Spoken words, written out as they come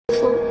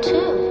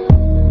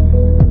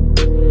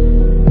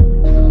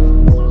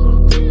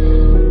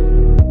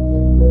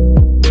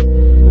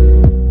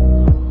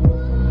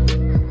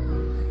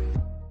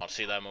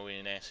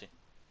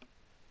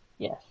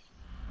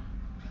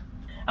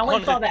I went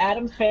and saw the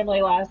Addams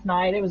Family last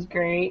night. It was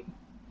great.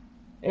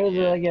 It was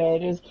Yeah. really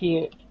good. It was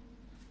cute.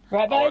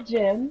 Right I by a want,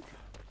 gym.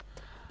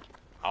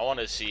 I want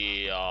to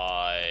see,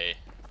 that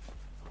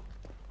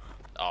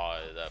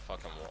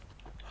fucking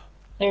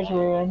There's one.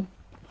 Ruin.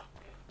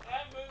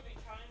 That movie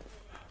kind of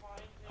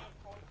reminds me of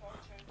Hotel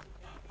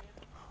Transylvania.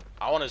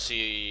 I want to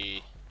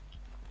see,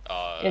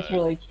 It's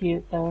really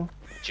cute though.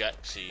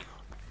 Jexy.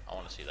 I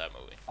want to see that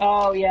movie.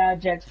 Oh yeah,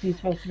 Jexy's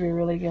supposed to be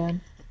really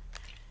good.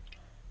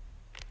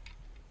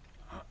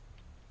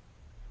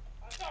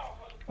 I thought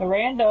The Fucking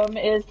random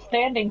is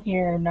standing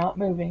here, not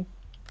moving.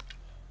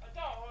 I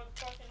thought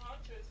Fucking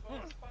Huntress was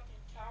fucking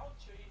cow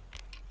tree.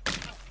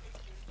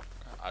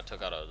 I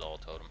took out a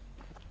adult totem.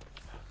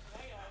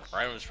 They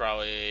Random's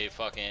probably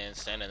fucking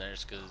standing there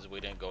just because we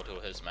didn't go to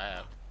his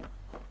map.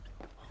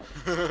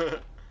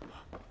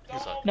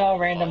 He's like, No,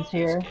 fuck random's this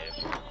here. game.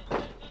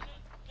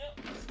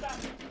 Stop.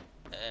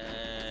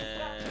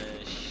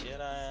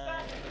 Should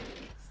I?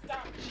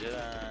 Stop. Should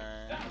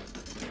I?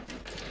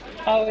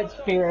 Oh, it's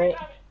Spirit.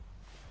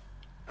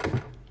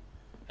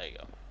 There you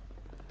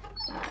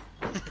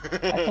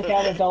I took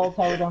out a dull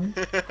totem.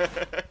 go.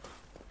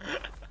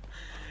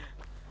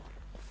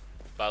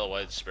 By the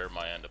way, the spirit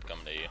might end up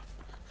coming to you.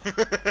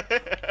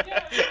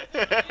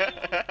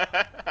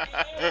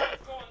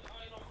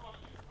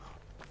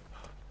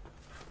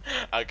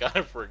 I kind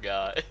of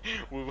forgot.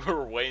 We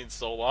were waiting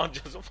so long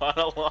just to find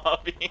a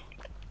lobby.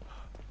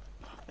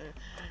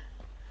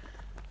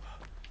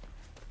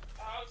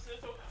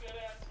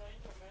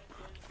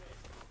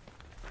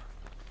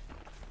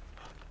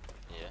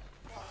 Yeah.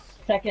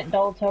 Second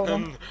dull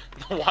totem.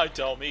 Why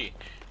tell me?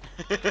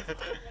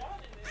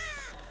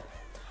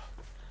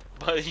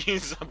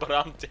 But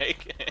I'm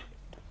taking it.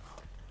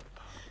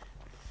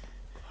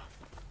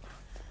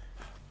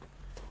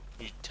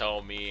 You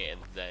tell me and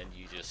then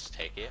you just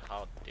take it?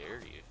 How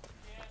dare you?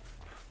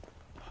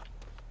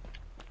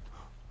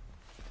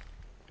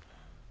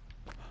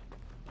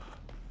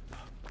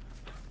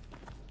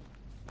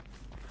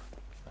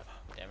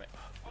 Damn it.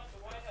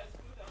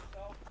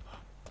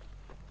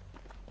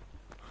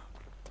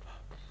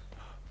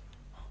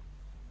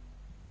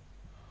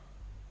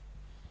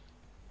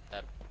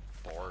 That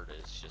board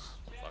is just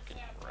fucking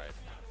red.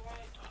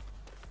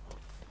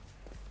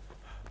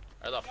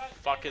 Where the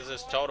fuck is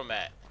this totem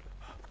at?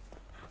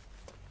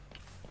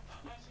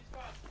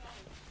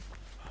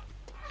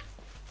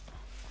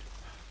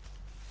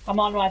 I'm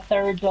on my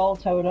third dull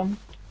totem.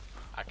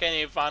 I can't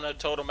even find a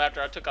totem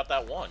after I took out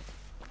that one.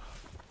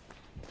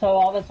 So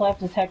all that's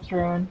left is Hex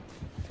Ruin.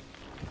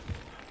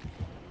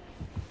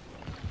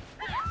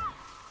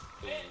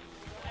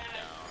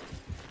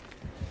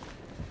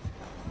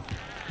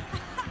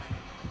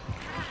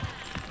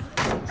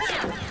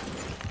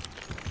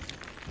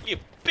 You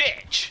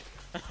bitch!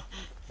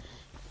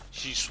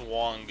 She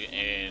swung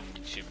and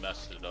she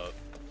messed it up.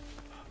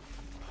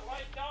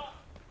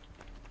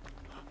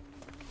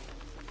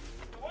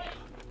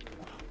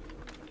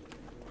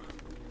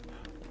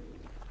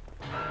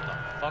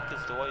 What the fuck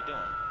is Dwight doing?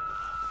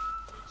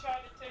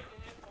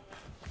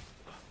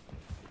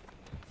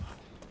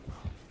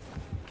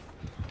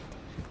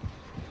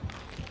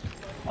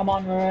 I'm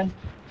on Ruin.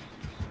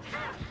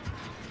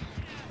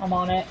 I'm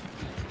on it.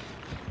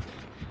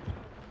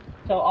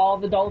 So all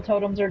the dull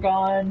totems are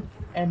gone,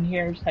 and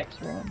here's Hex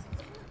Ruin.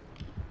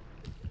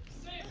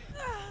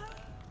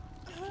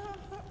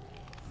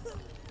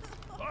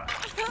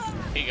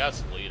 He got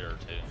some leader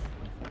too.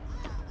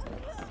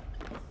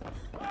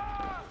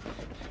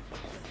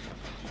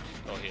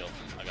 Go heal.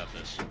 I got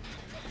this.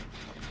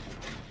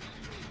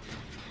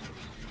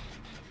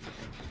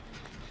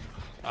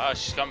 Ah,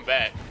 she's coming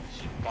back.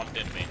 She bumped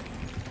into me.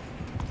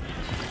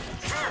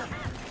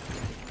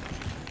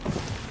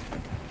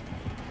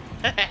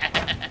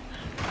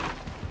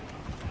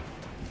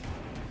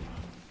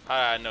 How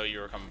did I know you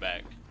were coming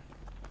back?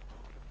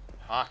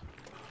 Huh?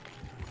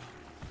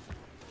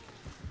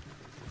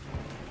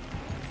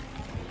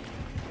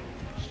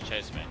 She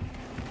chased me.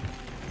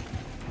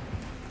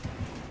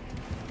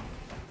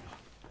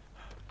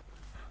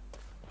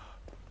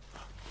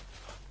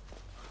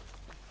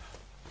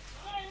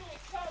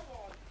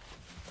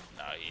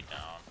 No, he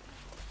down.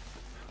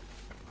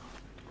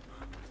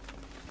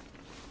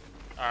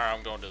 Alright,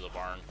 I'm going to the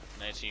barn.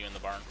 Nancy, you in the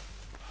barn?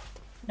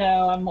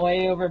 No, I'm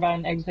way over by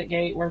an exit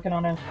gate working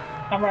on a...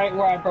 I'm right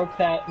where I broke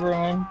that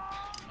Ruin.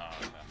 Oh,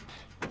 okay.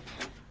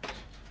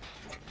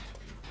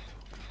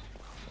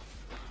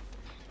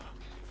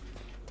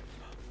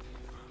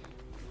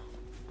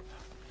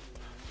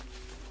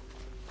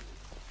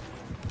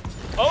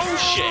 Oh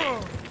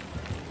shit!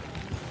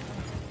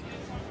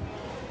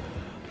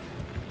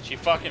 She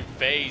fucking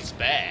phased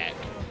back.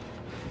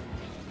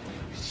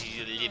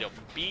 She's a little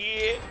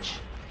bitch.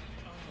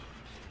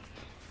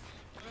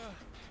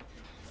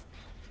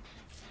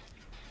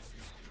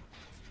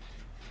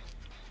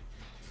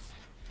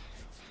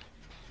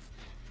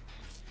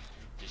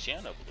 Did she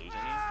end up losing you?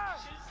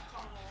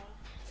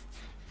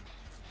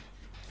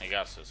 I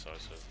guess so,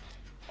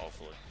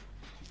 hopefully.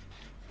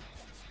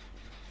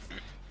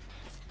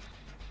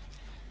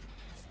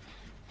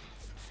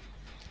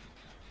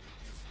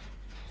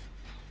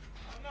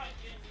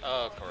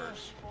 Of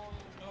course.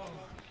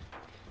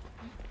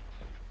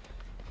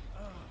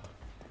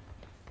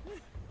 I'm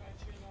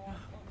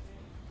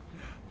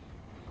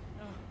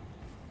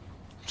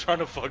trying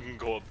to fucking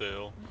go up the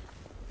hill.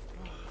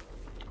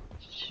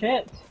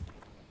 Shit.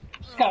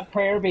 She's got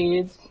prayer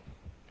beads.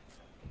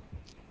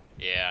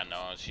 Yeah,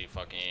 no, she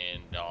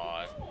fucking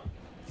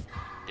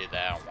did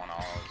that when I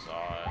was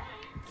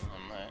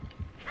doing that.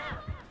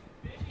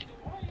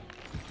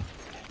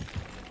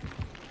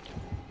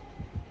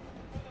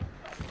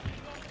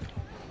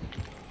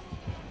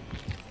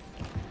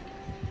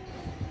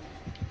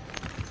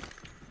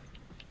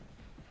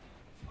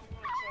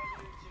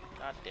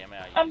 God damn it!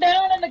 I'm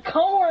down in the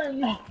corn.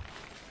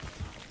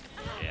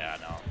 Yeah,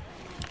 I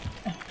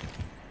know.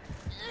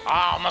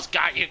 I almost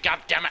got you. God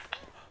damn it!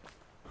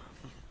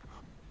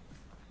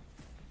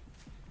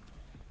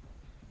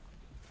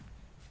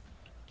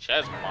 She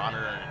has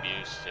monitoring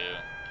abuse too.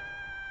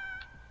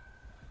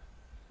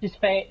 She's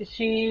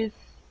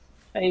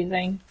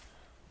phasing.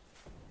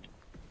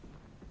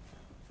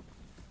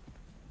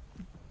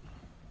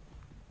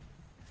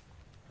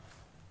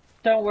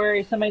 Don't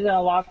worry, somebody's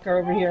gonna lock her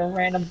over here.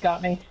 Random's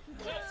got me.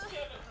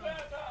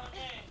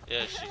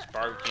 Yeah, she's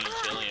barbecue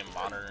chili and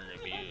monitoring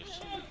abuse.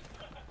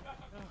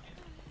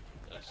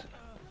 That's-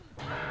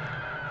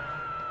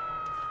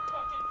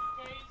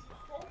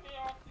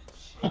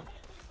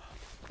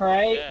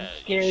 Right? Yeah, It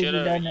scares you,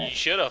 doesn't you it?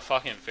 should have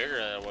fucking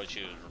figured out what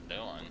she was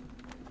doing.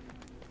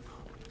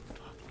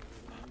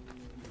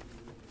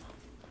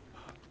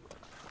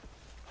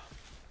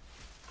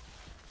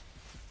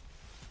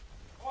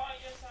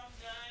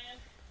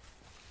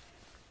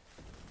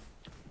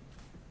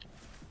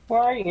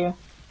 Where are you?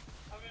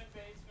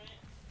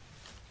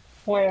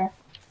 Where?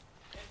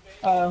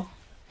 Oh.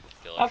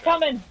 Feel I'm like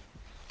coming!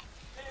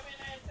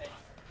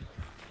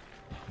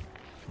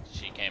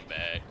 She came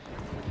back.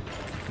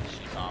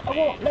 She's on I me.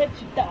 won't let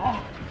you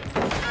die.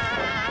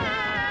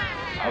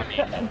 I don't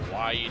even know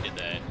why you did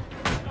that.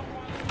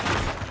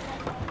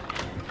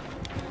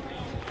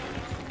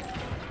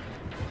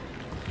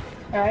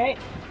 Alright?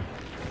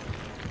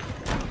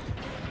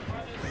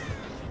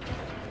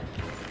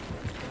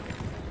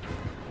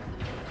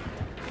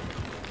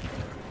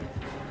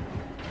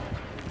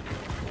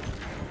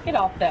 Get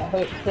off that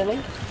hook, silly.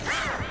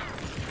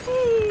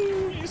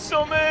 Ooh, you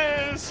so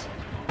miss.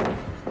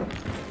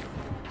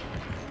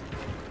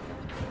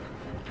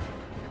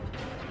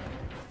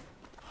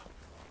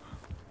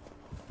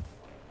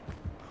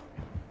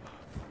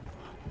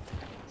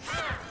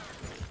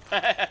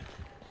 Thought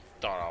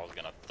I was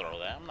gonna throw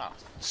that. I'm not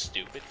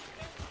stupid.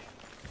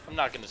 I'm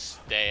not gonna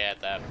stay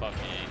at that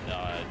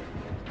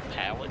fucking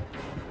pallet.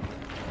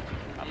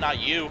 I'm not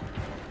you.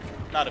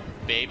 I'm not a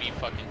baby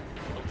fucking.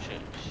 Oh shit,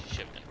 she's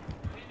shifting.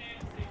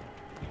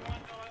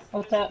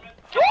 What's that?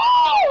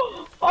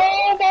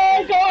 Oh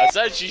my god! I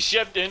said she's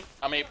shifting.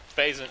 I mean,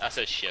 phasing. I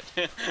said shift.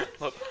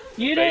 Look,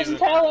 You phasing. didn't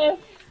tell us.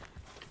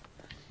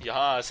 Yeah,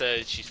 I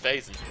said she's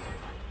phasing.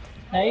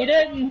 No, you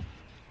didn't.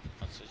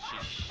 I said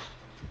she's.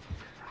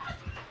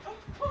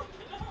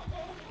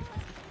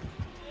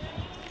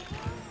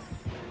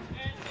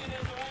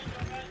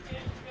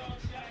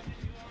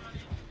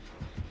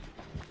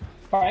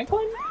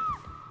 Franklin?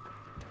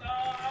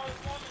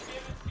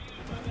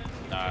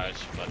 Nah,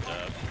 she fucked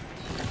up.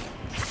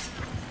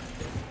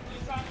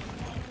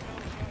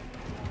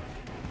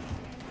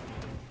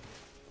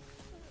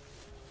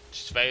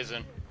 She's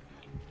phasing.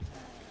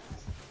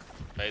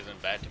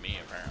 Phasing back to me,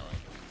 apparently.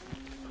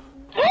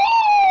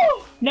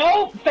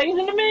 No,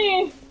 phasing to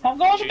me. I'm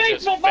going to the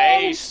basement,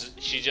 boys.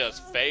 She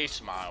just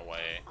faced my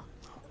way.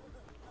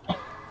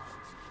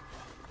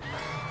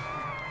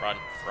 Run,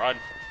 run,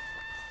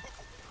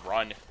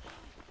 run.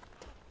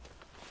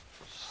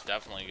 She's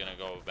definitely gonna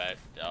go back.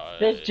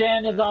 This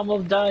gen is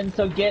almost done,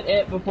 so get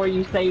it before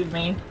you save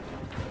me.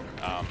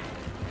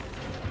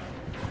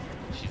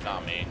 She's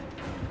not me.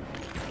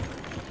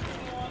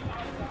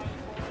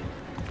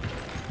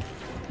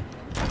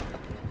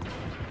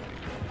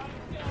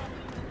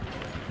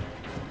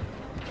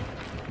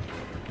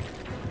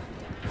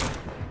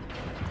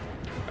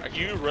 Are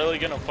you really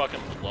gonna fucking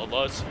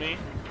bloodlust me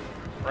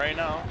right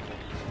now?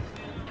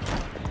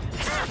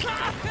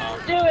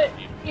 Do it.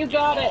 You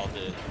got it. called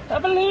it. I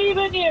believe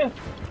in you.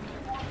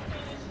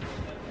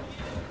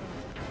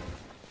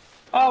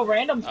 Oh,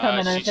 random's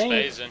coming, I She's think.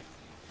 phasing.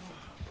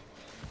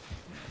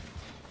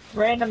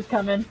 Random's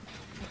coming.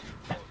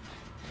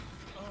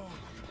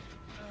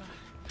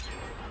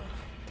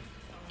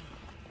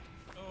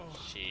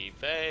 She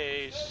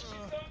phased.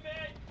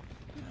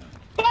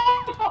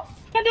 Oh,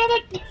 I did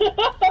it.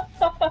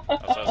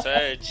 That's what I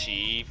said.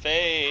 She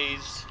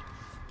phased.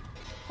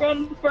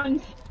 Run,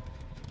 friends.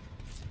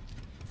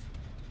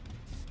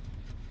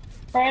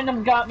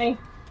 Random's got me.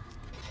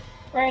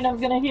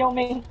 Random's gonna heal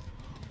me.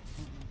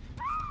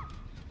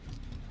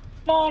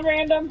 Come on,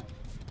 Random.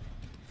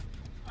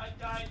 I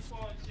died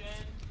for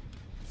Jen.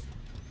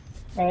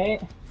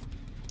 Right.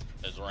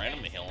 Is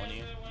Random healing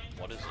you?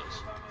 What is this?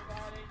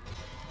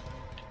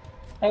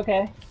 Okay.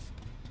 I'm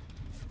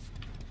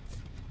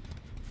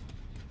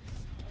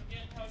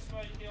getting her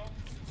by heal.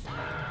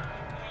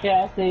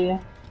 Yeah, I see you.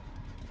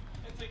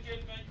 It's a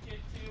good med kit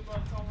too, but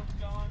it's almost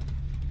gone.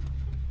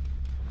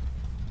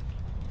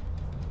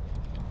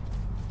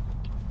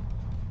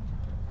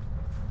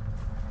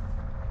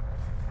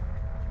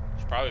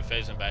 She's probably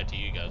facing back to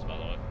you guys, by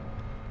the way.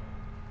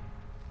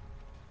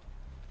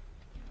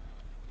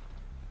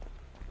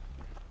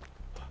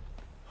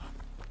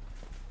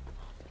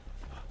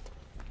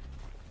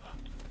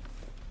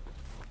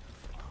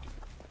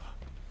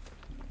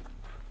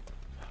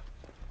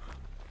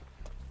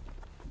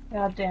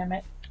 God damn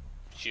it.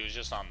 She was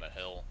just on the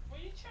hill. Were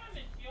you trying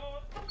to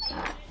heal?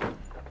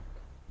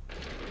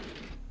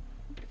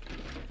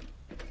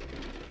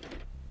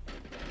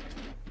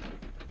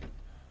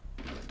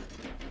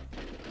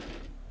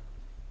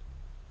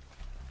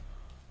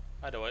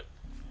 I do it.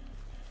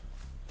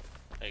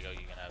 There you go, you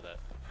can have that.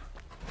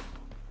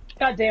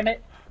 God damn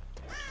it.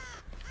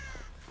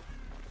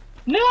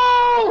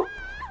 No!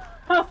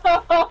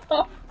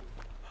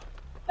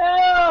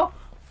 No!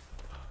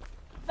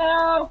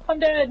 No! I'm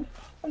dead.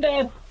 I'm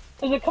dead.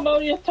 There's a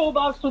Commodious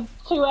toolbox with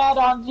 2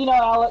 add-ons. You know,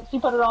 Alex, you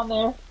put it on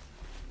there.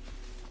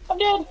 I'm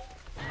dead.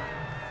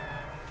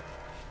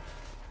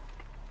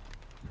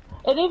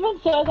 It even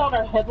says on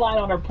her headline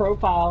on her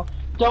profile,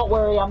 "Don't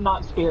worry, I'm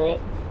not Spirit."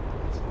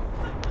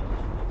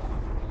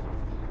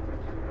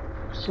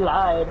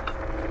 Slide.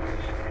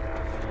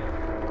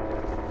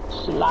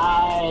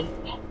 Slide.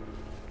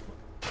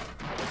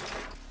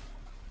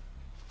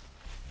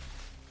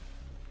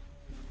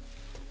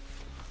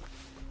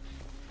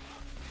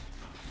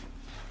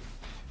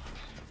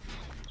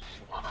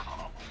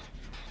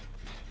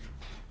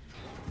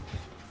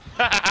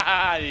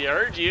 He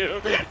heard you.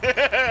 Think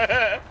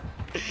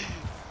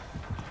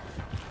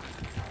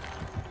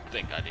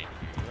I didn't hear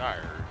you. I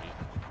heard you.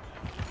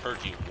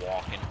 Heard you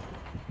walking.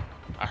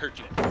 I heard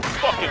you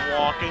fucking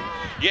walking.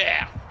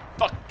 Yeah,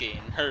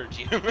 fucking heard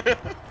you.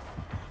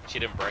 She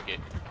didn't break it.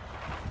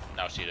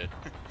 No, she did.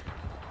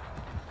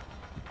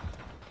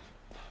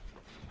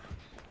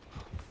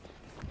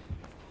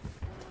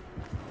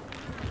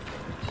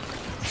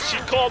 She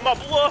called my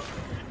bluff,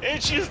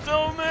 and she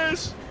still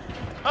missed.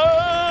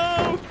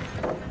 Oh!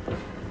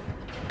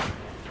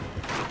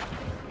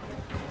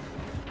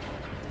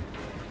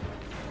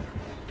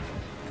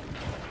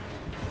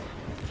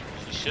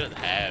 She should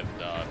have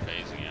the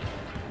phase again.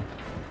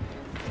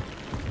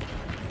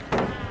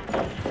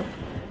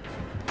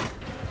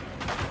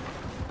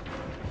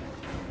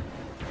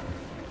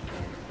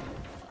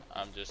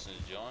 I'm just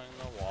enjoying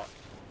the walk.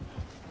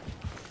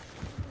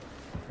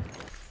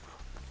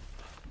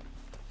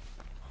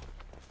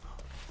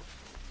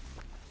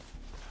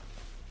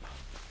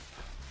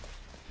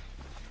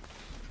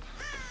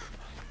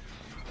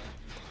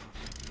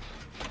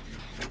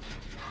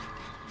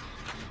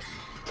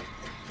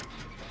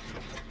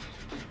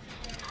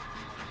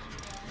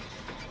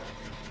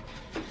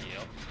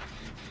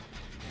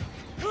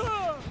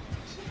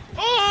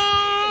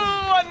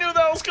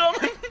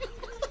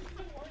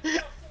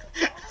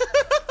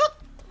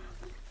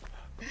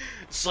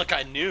 It's like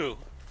I knew.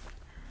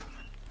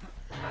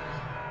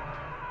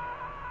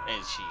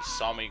 And she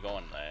saw me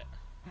going that.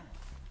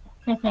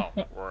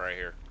 Oh, we're right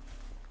here.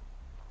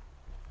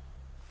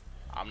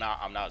 I'm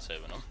not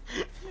saving them.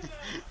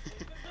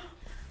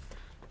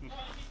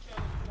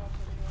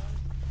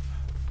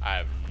 I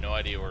have no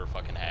idea where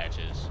fucking Hatch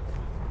is.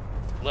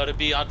 Let it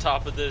be on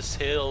top of this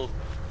hill.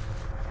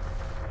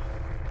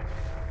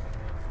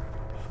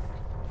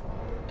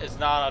 It's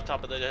not on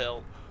top of the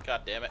hill.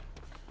 God damn it.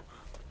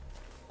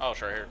 Oh,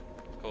 it's right here.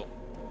 Cool.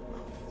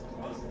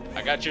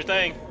 I got your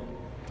thing.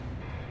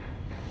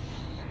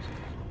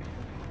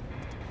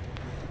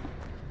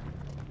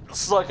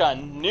 It's like I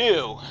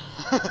knew.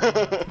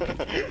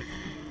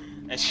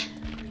 And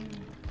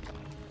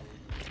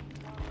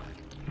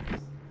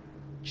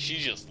she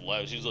just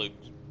left. She's like,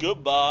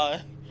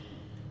 goodbye.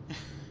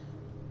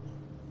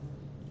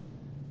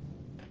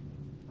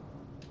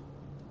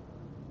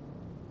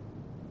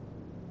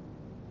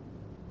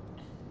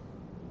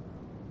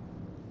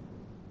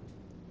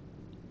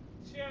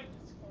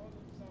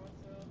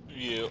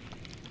 Yeah.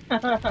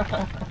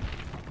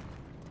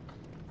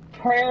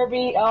 Prayer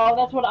bead. Oh,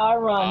 that's what I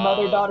run.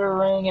 Mother, daughter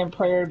ring, and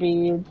prayer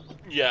beads.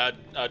 Yeah,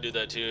 I do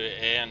that too.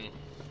 And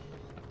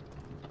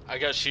I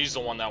guess she's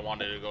the one that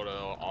wanted to go to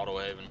Auto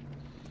Haven.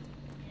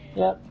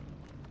 Yep.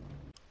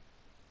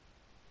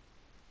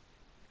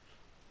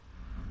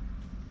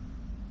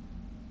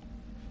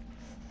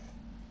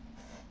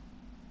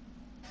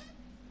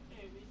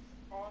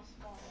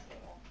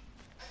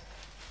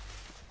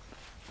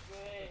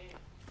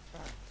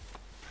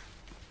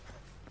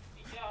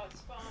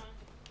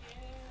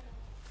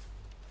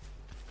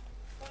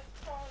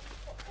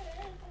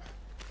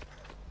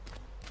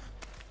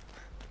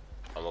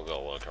 I'm gonna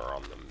go look her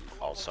on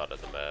the outside of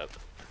the map.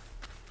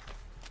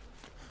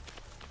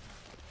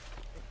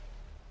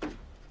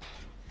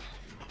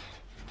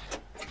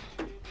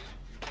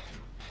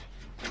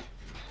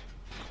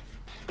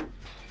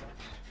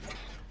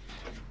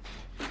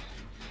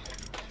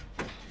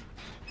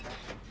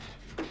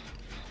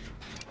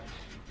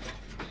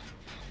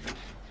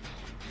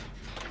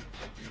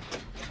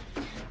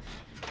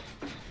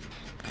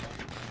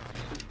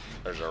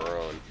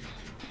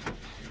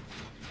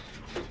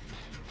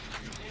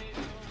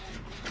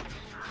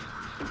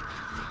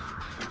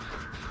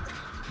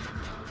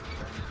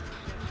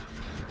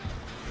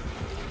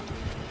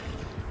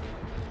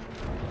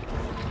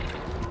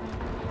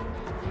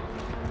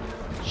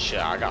 shit,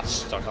 I got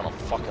stuck on a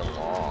fucking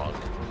log.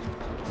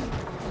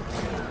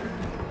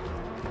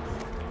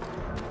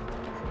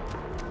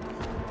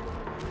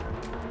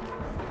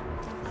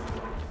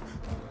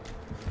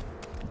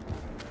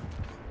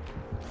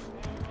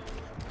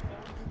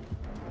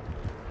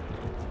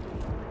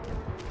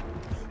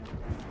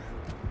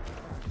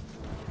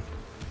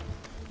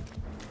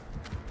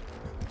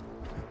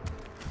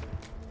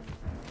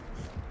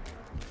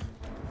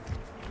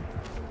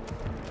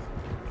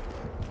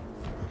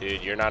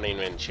 Dude, you're not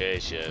even in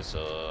chase yet,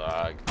 so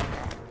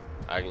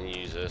I can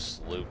use this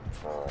loop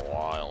for a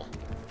while.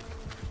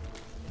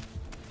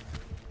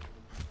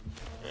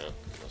 Yeah,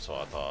 that's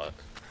what I thought.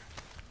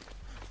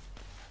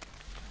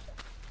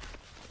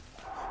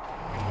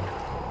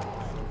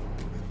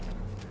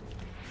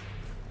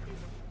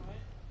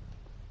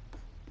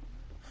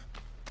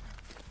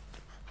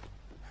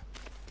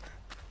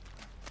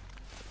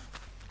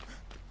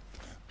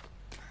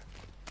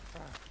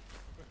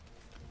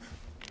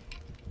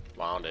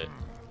 Found it.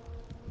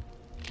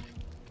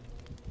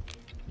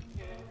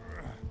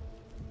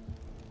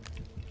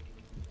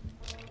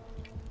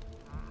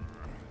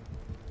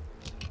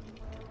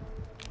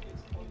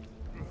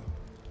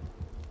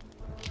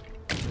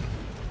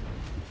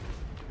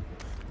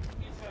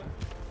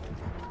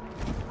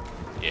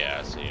 Yeah,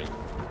 I see him.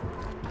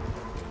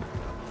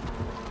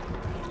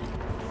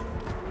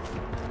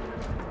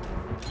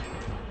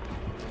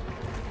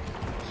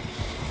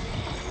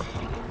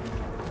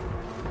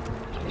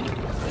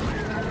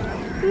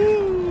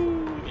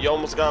 Woo! You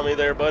almost got me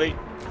there, buddy.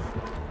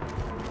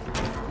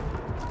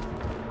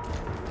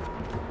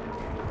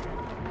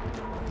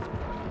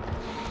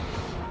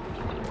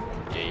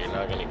 Yeah, you're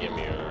not gonna get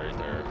me right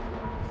there.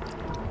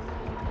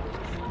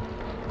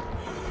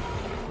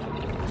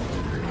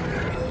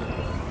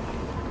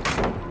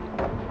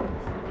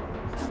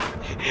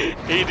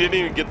 He didn't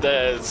even get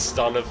that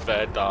stun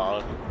effect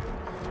on.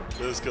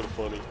 It was kind of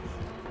funny.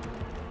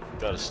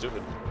 Kind of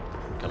stupid.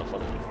 Kind of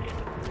funny.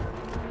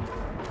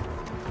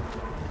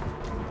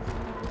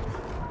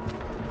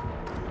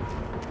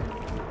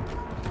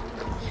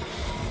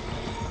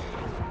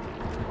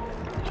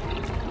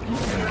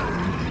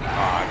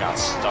 Ah, I got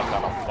stuck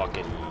on a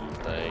fucking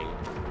thing.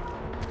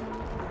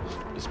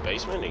 Is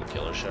basement in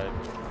Killer Shack?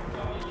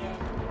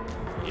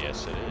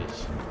 Yes, it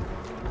is.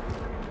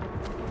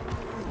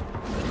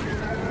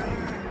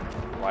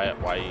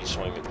 Why are you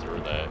swinging through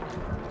that?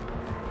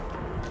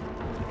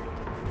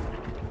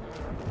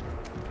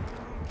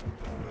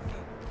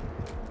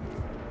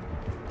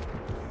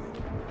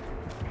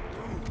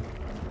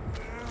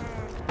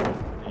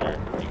 Here,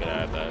 you can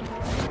have that.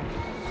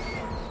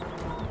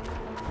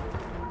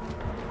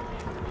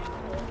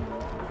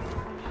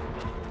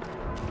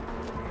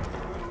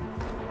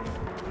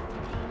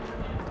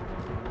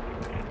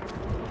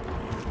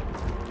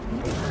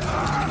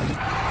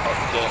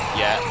 Oh,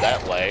 yeah,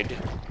 that leg.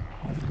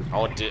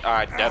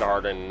 I dead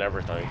hard and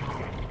everything.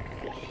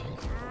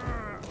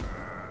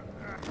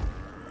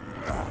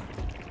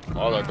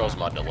 Oh, there goes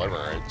my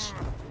deliverance.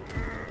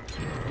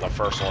 The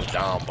first one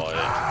down, but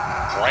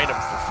random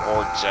for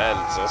 4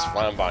 gens. That's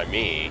fine by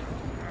me.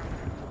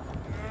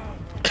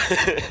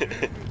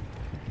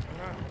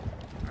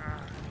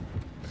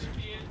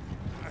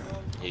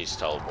 He's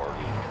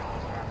teleporting.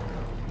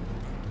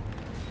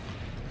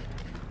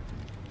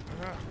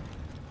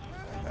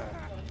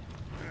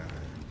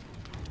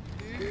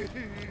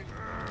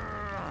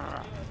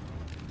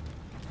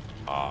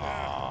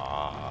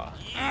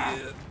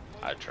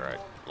 I tried.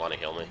 Want to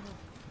heal me?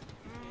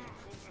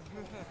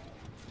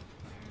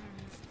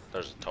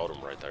 There's a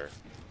totem right there.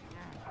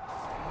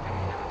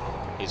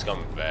 He's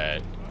coming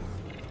back.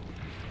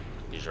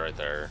 He's right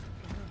there.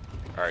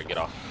 Alright, get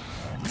off.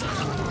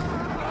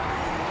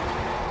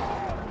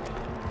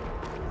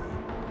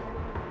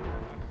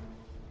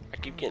 I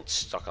keep getting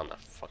stuck on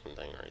that fucking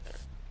thing right there.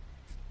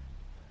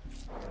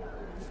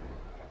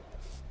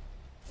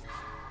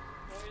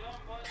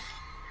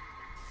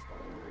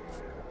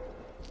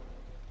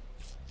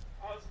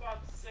 I was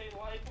about to say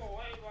life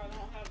away, but I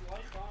don't have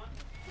life on.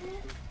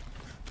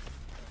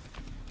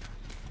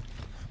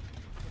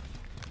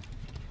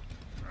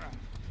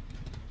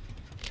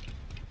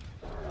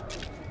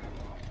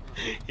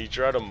 He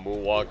tried to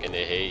moonwalk and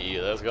it hit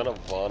you. That's kind of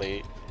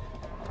funny.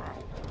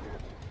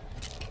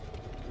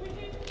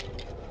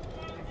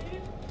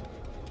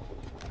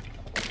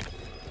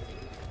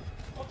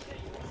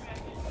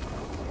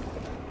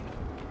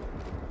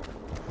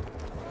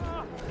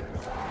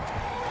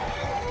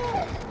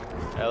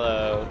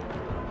 Hello.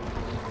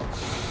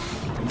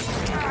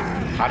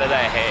 How did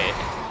that hit?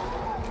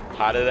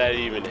 How did that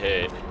even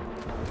hit?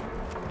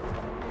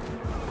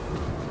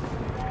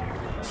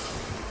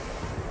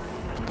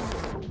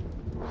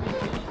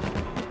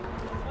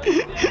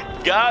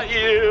 Got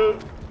you!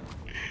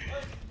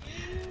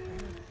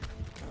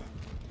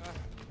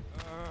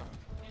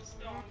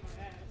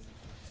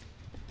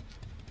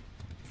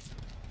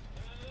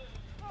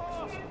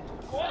 Oh,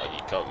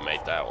 you couldn't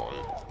make that one.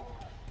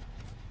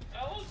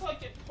 That looks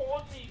like it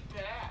pulled me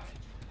back.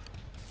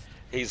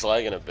 He's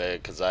lagging a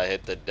bit because I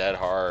hit the dead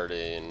hard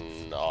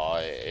and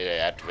it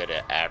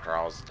activated after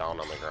I was down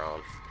on the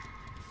ground.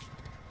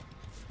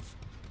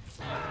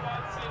 I was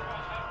about to say what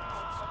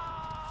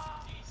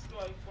happened. East,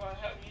 like, what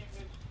happened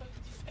even.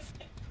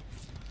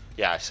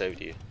 Yeah, I saved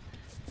you.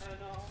 I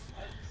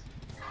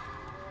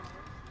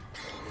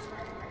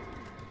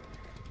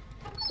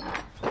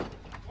know.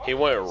 He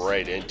went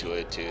right into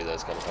it too.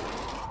 That's kind of funny.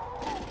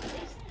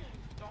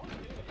 Don't do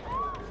it.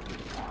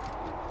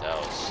 That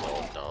was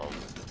so dumb.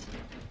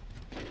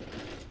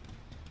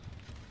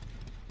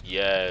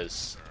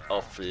 Yes,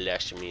 a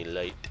flash me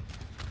light.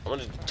 I'm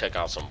gonna check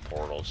out some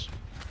portals.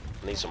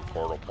 I need some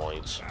portal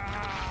points.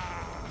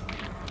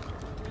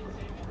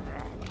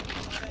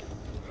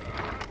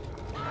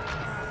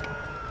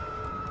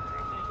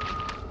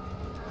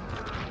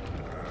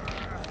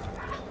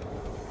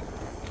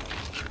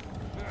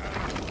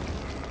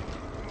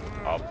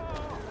 Oh,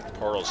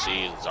 portal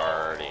C is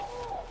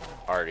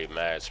already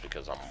matched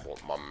because I'm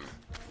holding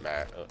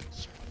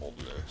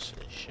this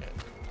and shit.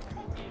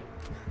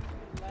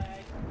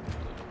 Lag.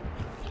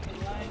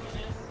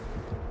 Laginess.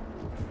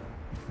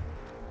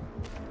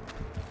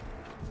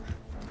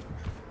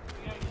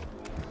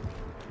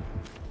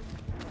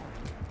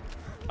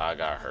 I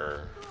got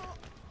her.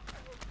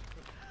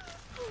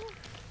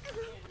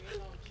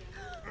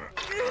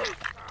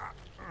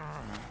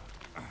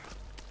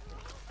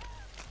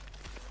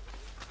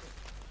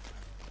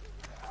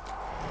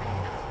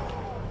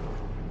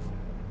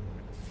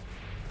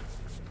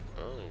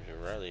 Well, if you'd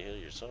rather heal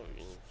yourself,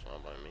 you can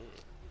fine by me.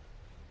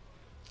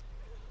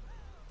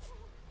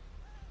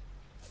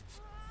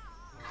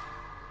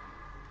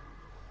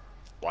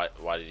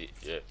 Why did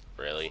you,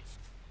 really?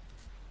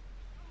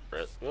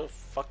 Really? Well,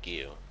 fuck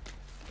you.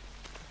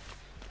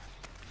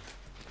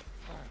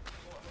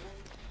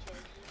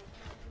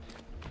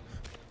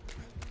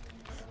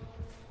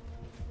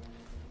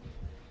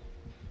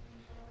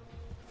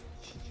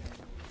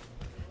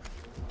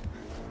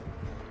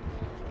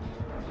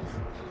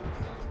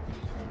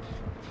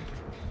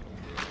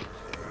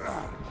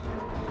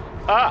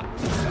 Ah!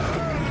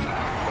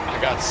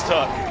 I got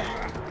stuck.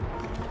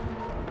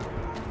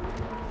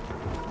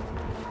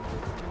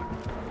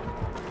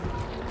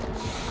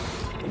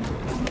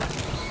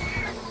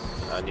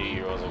 I knew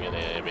you wasn't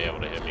gonna be able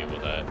to hit me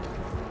with that.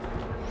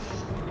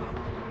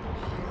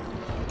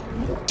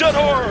 Dead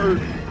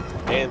hard!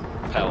 And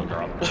paddle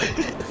drop.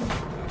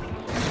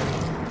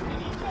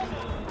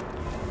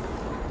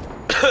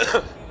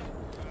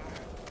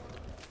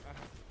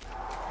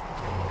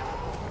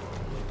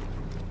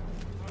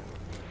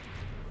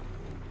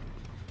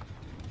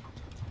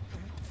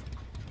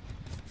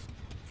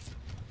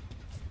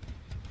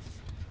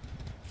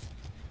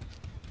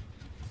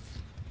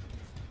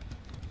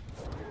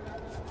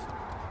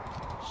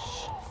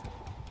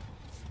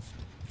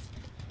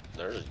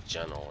 There's a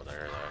gen over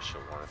there that I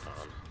should work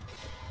on.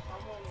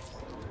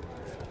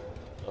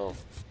 Oh.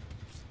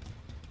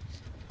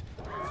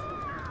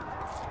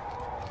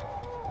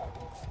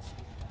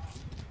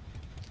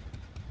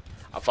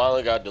 I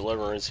finally got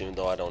deliverance even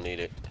though I don't need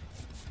it.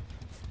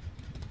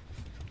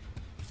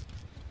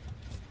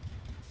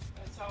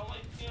 That's how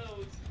life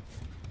goes.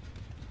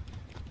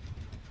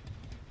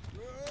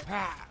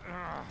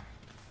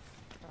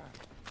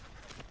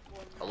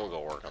 I'm gonna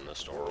go work on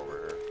this door over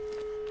here.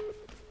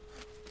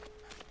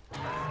 I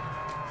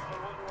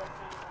wonder what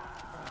kind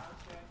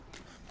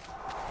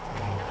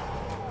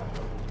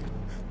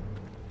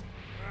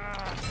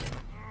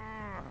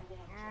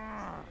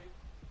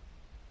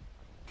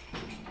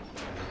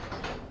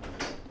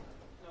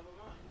Never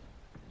mind.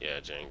 Yeah,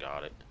 Jane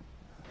got it.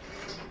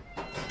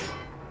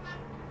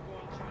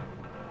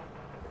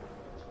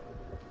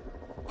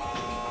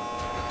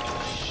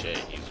 Shit,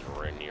 he's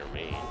right near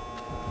me.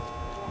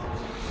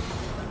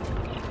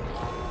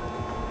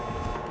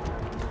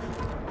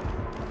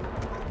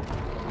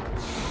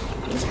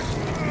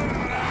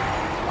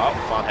 Oh,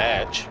 fun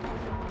hatch.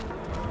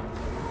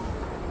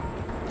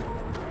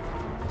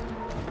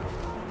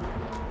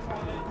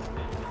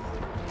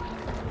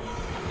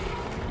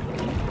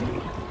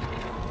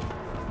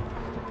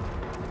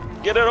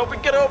 Get it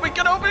open, get it open,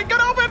 get it open, get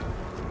it open!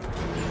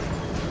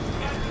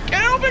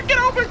 Get it open, get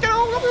it open, get it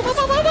open!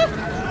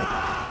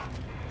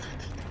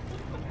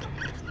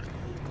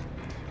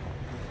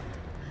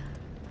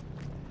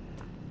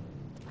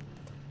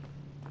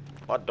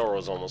 My door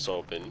was almost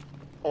open.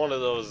 One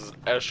of those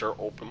extra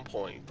open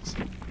points.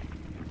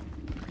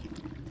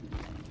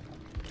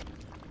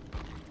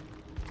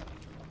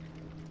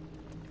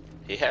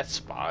 He had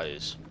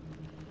spies.